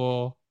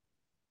available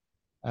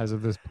as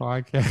of this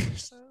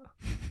podcast.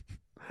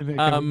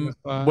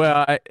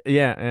 Well, I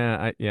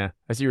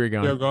see where you're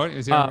going. You're going?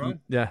 Is going?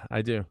 Yeah,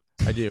 I do.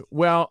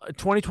 Well,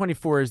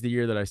 2024 is the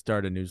year that I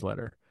start a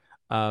newsletter.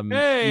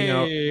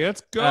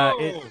 Let's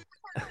go.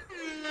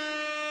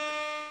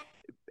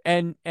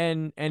 And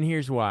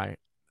here's why.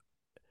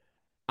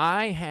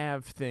 I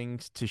have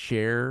things to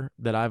share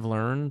that I've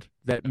learned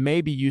that may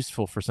be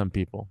useful for some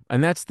people,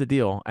 and that's the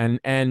deal. And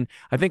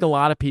I think a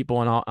lot of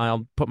people, and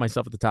I'll put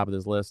myself at the top of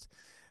this list.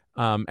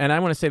 And I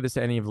want to say this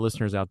to any of the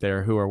listeners out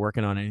there who are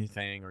working on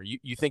anything, or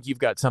you think you've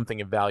got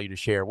something of value to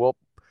share. Well,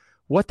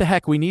 what the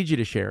heck? We need you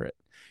to share it.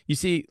 You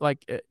see,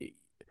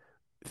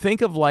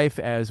 think of life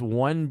as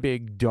one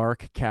big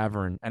dark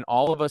cavern, and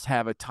all of us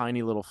have a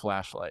tiny little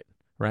flashlight,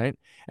 right?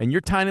 And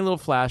your tiny little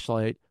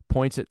flashlight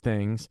points at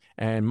things,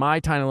 and my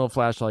tiny little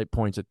flashlight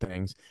points at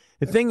things.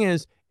 The thing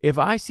is, if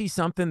I see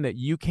something that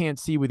you can't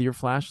see with your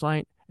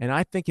flashlight, and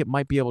I think it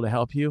might be able to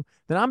help you,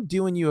 then I'm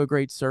doing you a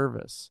great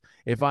service.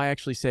 If I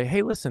actually say,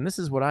 hey, listen, this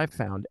is what I've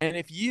found. And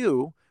if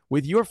you,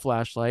 with your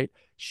flashlight,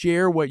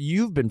 share what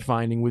you've been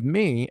finding with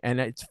me, and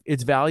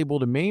it's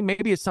valuable to me,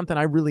 maybe it's something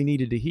I really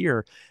needed to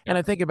hear. And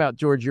I think about,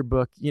 George, your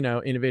book,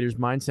 Innovator's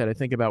Mindset. I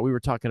think about, we were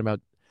talking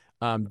about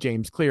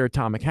James Clear,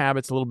 Atomic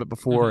Habits, a little bit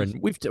before,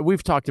 and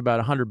we've talked about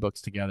 100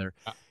 books together.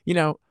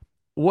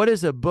 What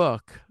is a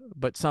book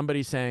but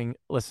somebody saying,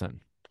 listen,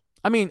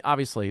 I mean,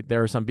 obviously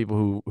there are some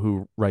people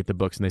who write the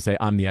books and they say,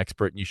 I'm the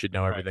expert and you should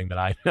know everything that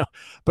I know.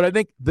 But I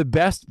think the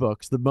best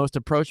books, the most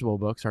approachable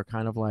books, are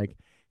kind of like,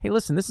 hey,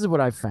 listen, this is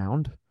what I've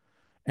found,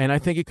 and I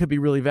think it could be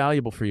really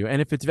valuable for you.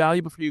 And if it's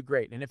valuable for you,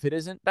 great. And if it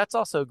isn't, that's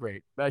also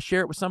great. Share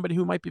it with somebody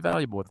who might be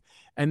valuable with.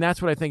 And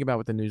that's what I think about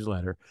with the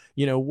newsletter.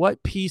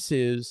 What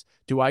pieces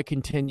do I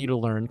continue to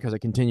learn, because I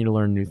continue to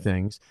learn new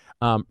things?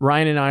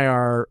 Ryan and I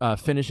are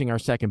finishing our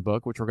second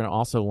book, which we're going to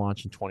also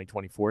launch in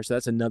 2024. So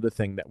that's another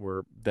thing that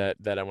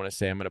I want to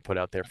say I'm going to put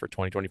out there for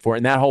 2024.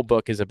 And that whole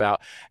book is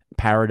about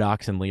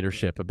paradox and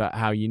leadership, about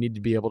how you need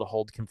to be able to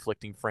hold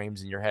conflicting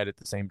frames in your head at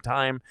the same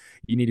time.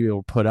 You need to be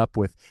able to put up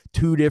with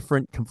two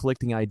different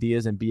conflicting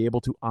ideas and be able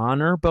to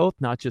honor both,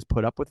 not just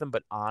put up with them,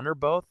 but honor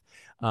both.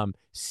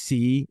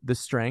 See the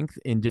strength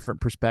in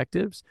different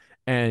perspectives,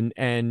 and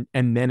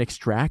then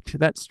extract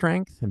that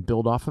strength and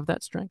build off of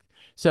that strength.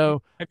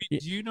 So, do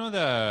you know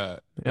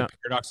the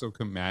paradoxical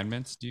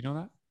commandments? Do you know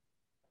that?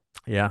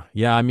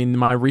 Yeah. I mean,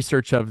 my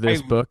research of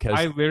this book has.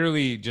 I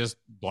literally just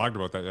blogged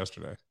about that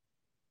yesterday.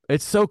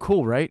 It's so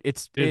cool, right?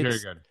 It's very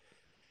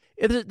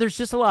good. There's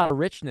just a lot of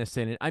richness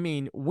in it. I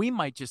mean, we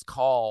might just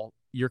call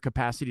your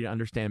capacity to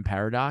understand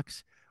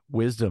paradox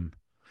wisdom.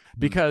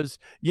 Because,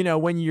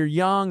 when you're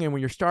young and when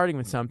you're starting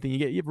with something,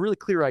 you have really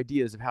clear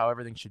ideas of how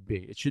everything should be.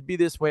 It should be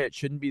this way. It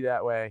shouldn't be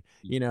that way.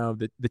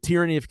 The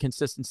tyranny of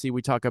consistency,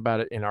 we talk about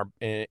it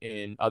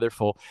in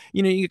Otherful.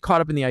 You get caught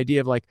up in the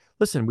idea of like,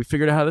 listen, we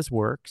figured out how this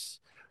works.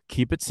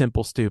 Keep it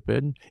simple,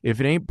 stupid. If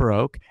it ain't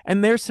broke.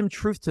 And there's some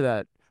truth to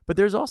that. But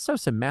there's also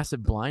some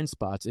massive blind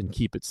spots in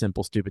keep it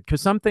simple, stupid,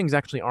 because some things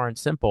actually aren't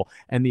simple.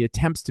 And the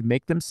attempts to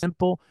make them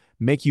simple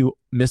make you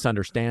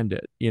misunderstand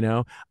it.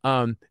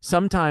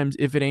 Sometimes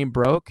if it ain't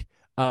broke,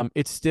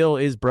 it still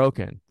is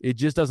broken. It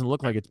just doesn't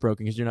look like it's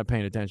broken because you're not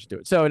paying attention to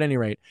it. So at any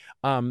rate,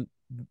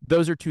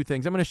 those are two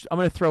things. I'm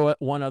gonna throw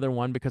one other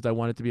one because I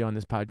want it to be on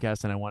this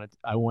podcast, and I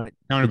want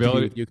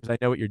accountability with you because I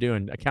know what you're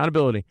doing.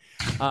 Accountability.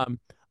 I'm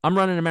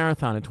running a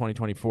marathon in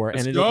 2024,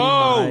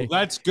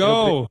 Let's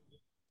go.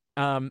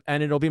 And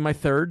it'll be my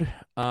third.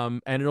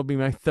 And it'll be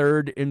my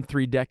third in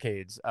 3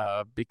 decades.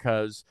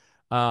 Because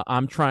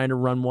I'm trying to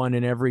run one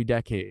in every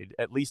decade,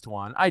 at least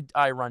one.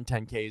 I run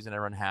 10Ks and I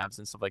run halves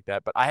and stuff like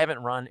that, but I haven't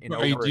run in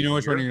over a year. Do you know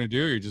which one you're going to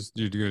do? Or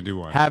you're going to do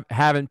one?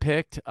 Haven't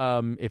picked.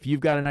 If you've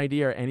got an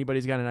idea or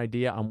anybody's got an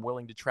idea, I'm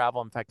willing to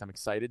travel. In fact, I'm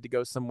excited to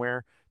go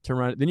somewhere to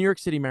run. The New York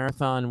City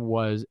Marathon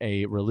was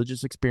a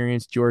religious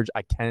experience. George,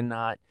 I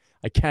cannot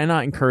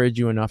encourage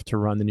you enough to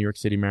run the New York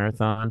City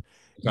Marathon.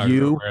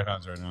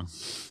 Marathons right now,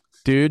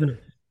 dude.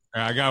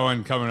 I got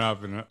one coming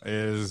up, and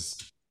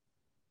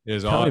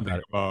is all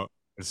about.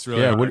 It's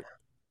really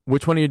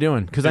which one are you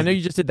doing? Because I know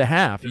you just did the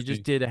half. You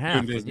just did a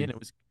half. It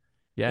was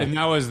Yeah. And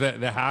that was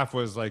the half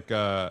was like,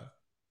 so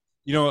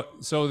You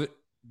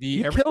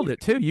everything, killed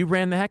it too. You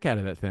ran the heck out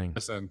of that thing.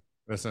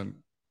 listen,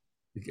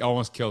 it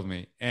almost killed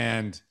me.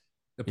 And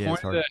the Yeah, point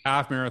it's of hard. the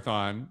half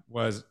marathon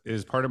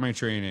is part of my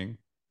training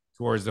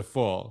towards the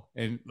full.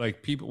 And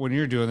like people, when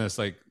you're doing this,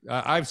 like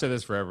I've said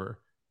this forever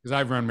because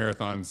I've run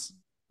marathons.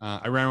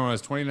 I ran when I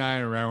was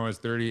 29, I ran when I was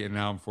 30, and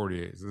now I'm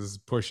 48. So this is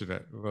pushing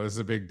it. Well, this is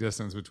a big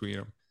distance between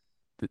them.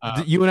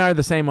 You and I are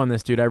the same on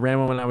this, dude. I ran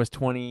one when I was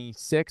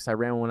 26. I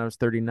ran one when I was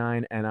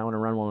 39, and I want to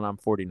run one when I'm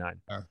 49.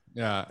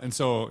 Yeah. And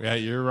so, yeah,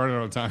 you're running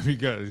out of time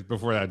because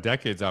before that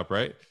decade's up,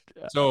 right?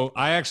 So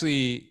I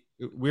actually,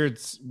 weird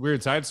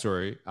side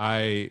story.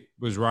 I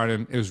was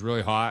running, it was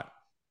really hot.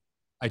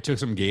 I took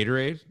some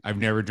Gatorade. I've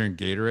never drank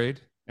Gatorade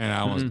and I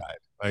almost died.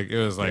 Like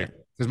it was like,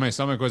 because my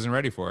stomach wasn't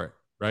ready for it.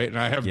 Right. And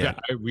I have,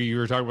 we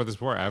were talking about this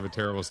before. I have a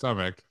terrible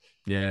stomach.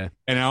 Yeah.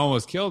 And it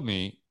almost killed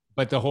me.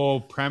 But the whole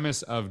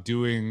premise of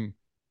doing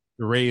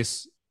the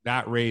race,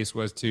 that race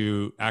was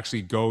to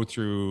actually go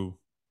through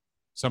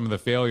some of the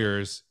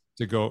failures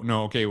to go,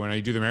 no, okay, when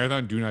I do the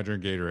marathon, do not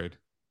drink Gatorade.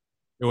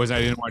 It was,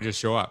 I didn't want to just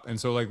show up. And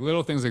so like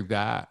little things like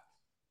that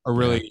are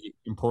really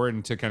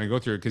important to kind of go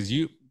through because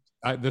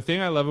the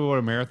thing I love about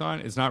a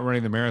marathon is not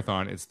running the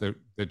marathon, it's the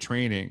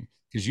training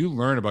because you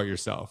learn about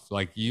yourself.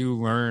 Like you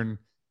learn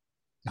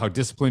how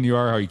disciplined you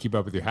are, how you keep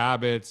up with your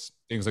habits,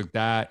 things like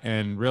that.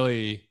 And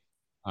really,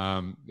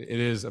 it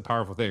is a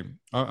powerful thing.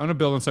 I'm going to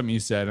build on something you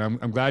said. I'm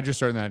glad you're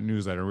starting that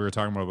newsletter. We were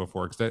talking about it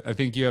before because I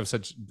think you have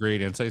such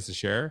great insights to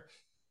share.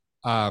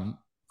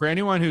 For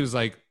anyone who's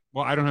like,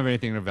 well, I don't have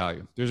anything of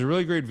value. There's a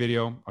really great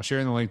video. I'll share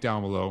in the link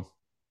down below.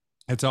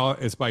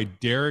 It's by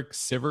Derek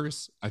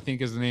Sivers, I think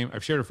is the name.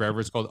 I've shared it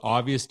forever. It's called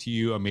Obvious to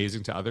You,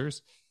 Amazing to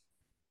Others.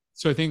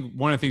 So I think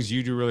one of the things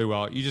you do really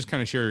well, you just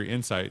kind of share your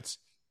insights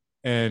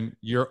and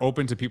you're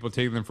open to people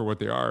taking them for what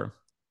they are.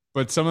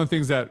 But some of the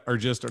things that are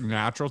just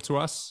natural to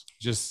us,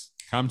 just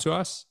come to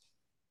us,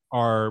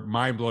 are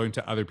mind blowing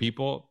to other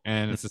people.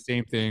 And it's the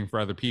same thing for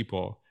other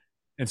people.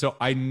 And so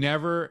I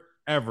never,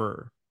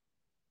 ever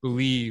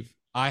believe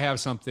I have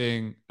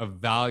something of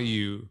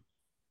value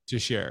to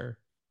share.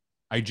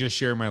 I just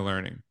share my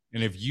learning.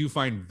 And if you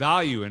find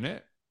value in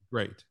it,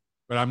 great.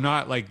 But I'm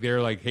not like,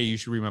 they're like, hey, you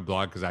should read my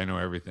blog because I know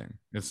everything.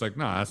 It's like,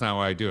 no, that's not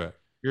why I do it.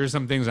 Here's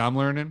some things I'm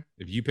learning.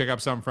 If you pick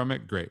up something from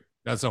it, great.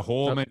 That's the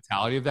whole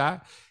mentality of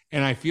that.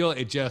 And I feel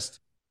it just,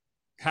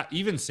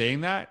 even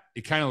saying that,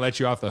 it kind of lets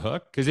you off the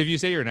hook. Because if you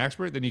say you're an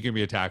expert, then you can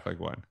be attacked like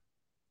one.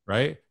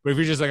 Right? But if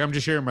you're just like, I'm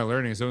just sharing my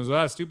learning. Someone's like,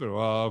 oh, that's stupid.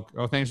 Well,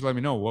 thanks for letting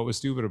me know. What was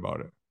stupid about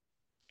it?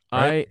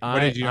 Right?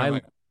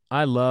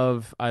 I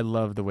love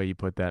the way you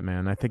put that,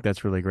 man. I think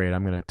that's really great.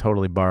 I'm gonna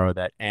totally borrow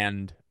that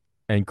and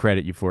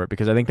credit you for it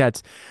because I think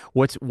that's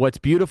what's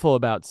beautiful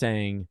about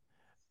saying,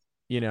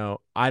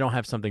 I don't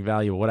have something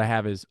valuable. What I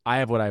have is I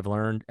have what I've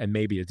learned and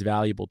maybe it's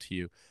valuable to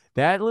you.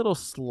 That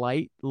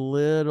slight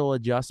little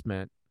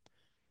adjustment,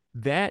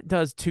 that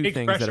does two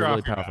things that are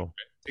really powerful.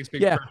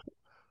 Yeah.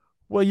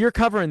 Well, you're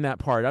covering that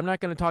part. I'm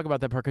not going to talk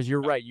about that part because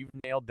you're right. You've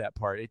nailed that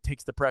part. It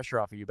takes the pressure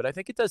off of you. But I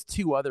think it does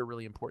two other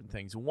really important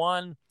things.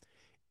 One,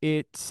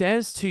 it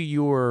says to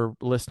your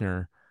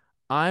listener,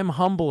 I'm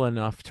humble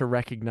enough to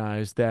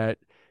recognize that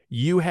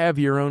you have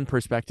your own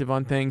perspective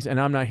on things, and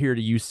I'm not here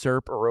to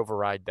usurp or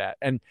override that.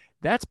 And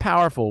that's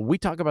powerful. We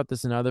talk about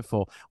this in Other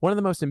Full. One of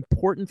the most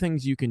important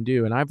things you can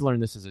do, and I've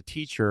learned this as a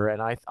teacher,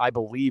 and I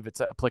believe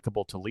it's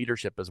applicable to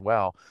leadership as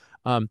well.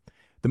 One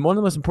of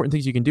the most important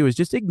things you can do is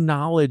just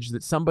acknowledge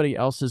that somebody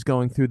else is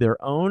going through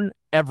their own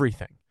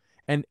everything.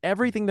 And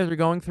everything that they're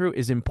going through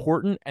is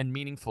important and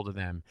meaningful to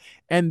them.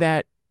 And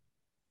that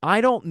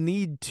I don't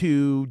need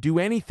to do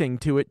anything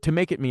to it to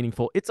make it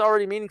meaningful. It's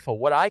already meaningful.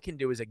 What I can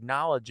do is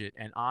acknowledge it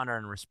and honor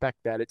and respect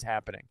that it's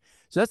happening.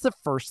 So that's the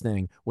first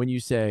thing when you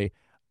say,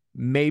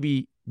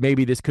 maybe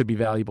this could be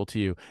valuable to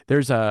you.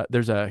 There's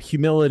a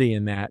humility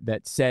in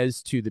that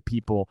says to the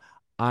people,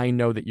 I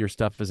know that your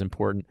stuff is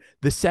important.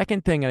 The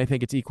second thing, and I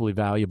think it's equally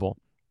valuable,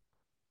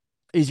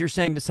 is you're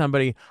saying to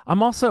somebody,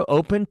 I'm also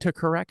open to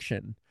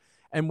correction.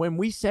 And when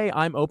we say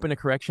I'm open to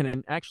correction,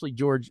 and actually,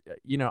 George,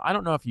 I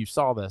don't know if you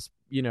saw this,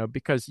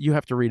 because you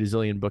have to read a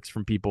zillion books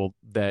from people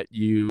that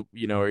you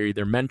are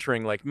either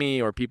mentoring like me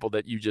or people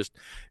that you just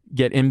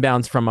get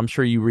inbounds from. I'm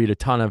sure you read a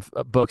ton of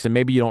books and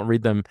maybe you don't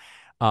read them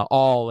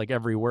all, like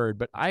every word,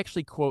 but I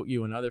actually quote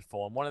you in Other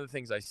Full. And one of the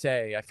things I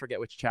say, I forget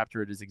which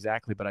chapter it is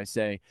exactly, but I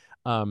say,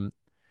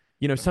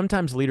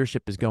 sometimes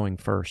leadership is going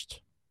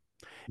first.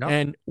 No.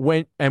 And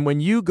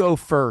when you go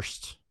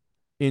first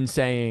in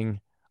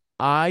saying,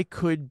 I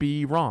could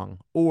be wrong,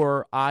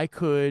 or I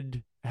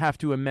could have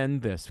to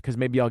amend this because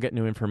maybe I'll get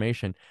new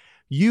information,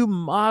 you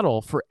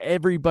model for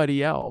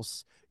everybody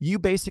else. You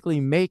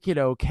basically make it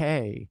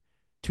okay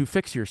to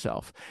fix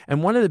yourself.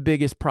 And one of the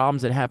biggest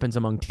problems that happens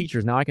among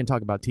teachers, now I can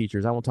talk about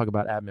teachers, I won't talk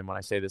about admin when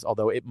I say this,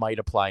 although it might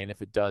apply, and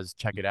if it does,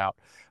 check it out.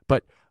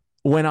 But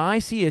when I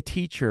see a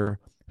teacher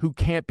who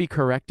can't be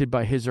corrected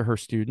by his or her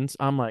students,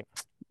 I'm like,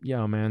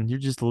 yo, man, you're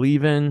just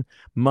leaving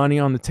money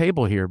on the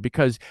table here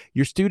because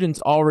your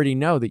students already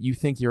know that you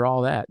think you're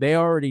all that. They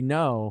already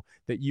know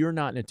that you're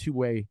not in a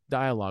two-way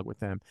dialogue with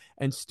them.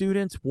 And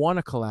students want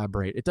to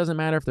collaborate. It doesn't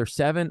matter if they're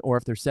 7 or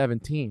if they're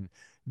 17.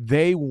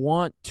 They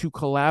want to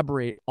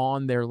collaborate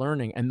on their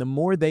learning. And the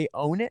more they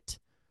own it,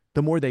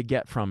 the more they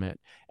get from it.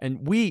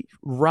 And we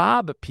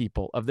rob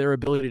people of their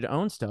ability to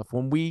own stuff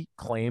when we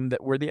claim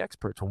that we're the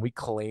experts, when we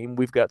claim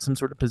we've got some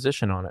sort of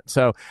position on it.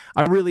 So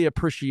I really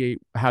appreciate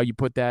how you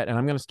put that, and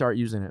I'm going to start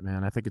using it,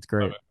 man. I think it's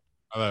great.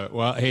 I love it.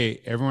 Well,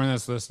 hey, everyone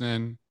that's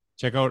listening,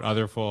 check out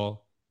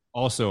Otherful.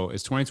 Also,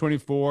 it's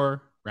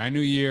 2024, brand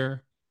new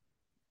year.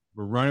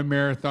 We're running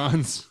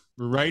marathons.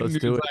 We're writing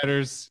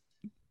newsletters.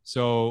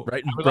 So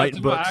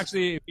writing books.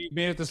 Actually, if you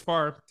made it this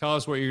far, tell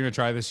us what you're going to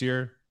try this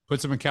year. Put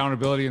some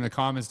accountability in the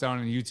comments down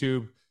on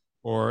YouTube,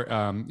 or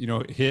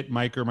hit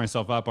Mike or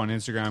myself up on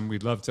Instagram.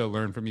 We'd love to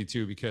learn from you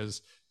too,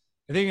 because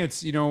I think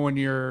it's, when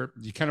you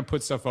kind of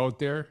put stuff out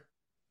there,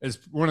 is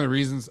one of the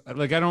reasons.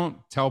 Like, I don't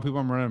tell people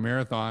I'm running a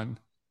marathon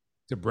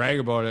to brag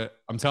about it.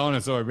 I'm telling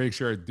it so I make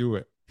sure I do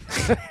it.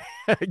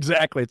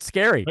 Exactly. It's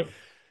scary. It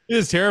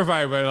is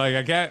terrifying, but like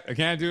I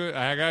can't do it.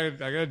 I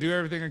gotta do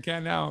everything I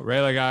can now, right?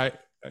 Like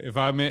if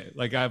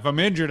I'm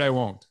injured, I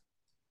won't.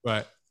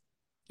 But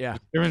yeah,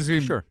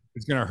 sure.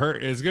 It's going to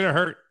hurt. It's going to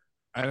hurt.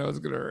 I know it's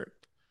going to hurt.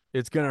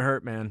 It's going to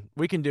hurt, man.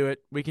 We can do it.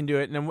 We can do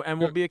it. And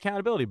we'll be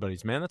accountability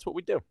buddies, man. That's what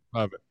we do.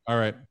 Love it. All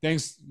right.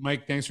 Thanks,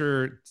 Mike. Thanks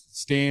for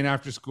staying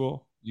after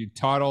school. You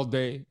taught all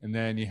day, and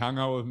then you hung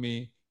out with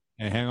me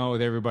and hang out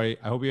with everybody.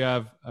 I hope you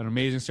have an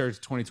amazing start to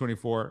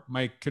 2024.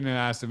 Mike couldn't have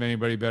asked of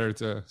anybody better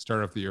to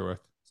start off the year with.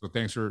 So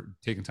thanks for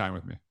taking time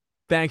with me.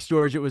 Thanks,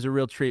 George. It was a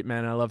real treat,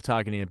 man. I love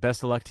talking to you.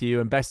 Best of luck to you,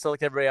 and best of luck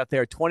to everybody out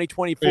there.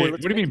 2024. Wait,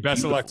 what do you mean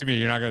best of luck to me?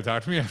 You're not going to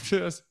talk to me after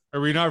this? Are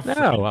we not?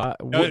 No,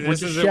 we're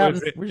just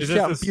shouting. Is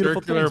this a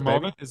circular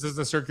moment? Is this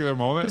a circular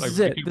moment? This is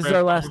it. This is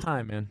our last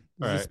time, man.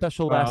 This is a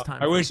special last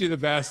time. I wish you the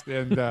best,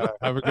 and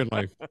have a good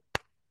life.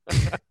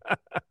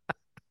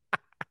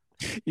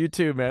 You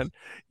too, man.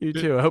 You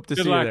too. I hope to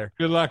see you there.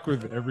 Good luck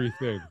with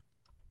everything.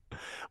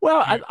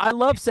 Well, I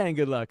love saying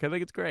good luck. I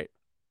think it's great.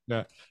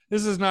 No,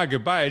 this is not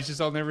goodbye. It's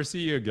just I'll never see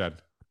you again.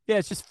 Yeah,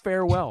 it's just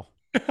farewell.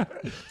 All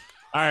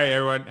right,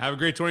 everyone. Have a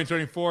great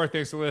 2024.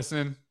 Thanks for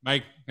listening.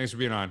 Mike, thanks for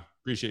being on.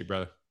 Appreciate you,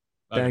 brother.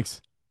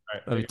 Thanks. All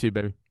right, love you too,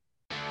 baby.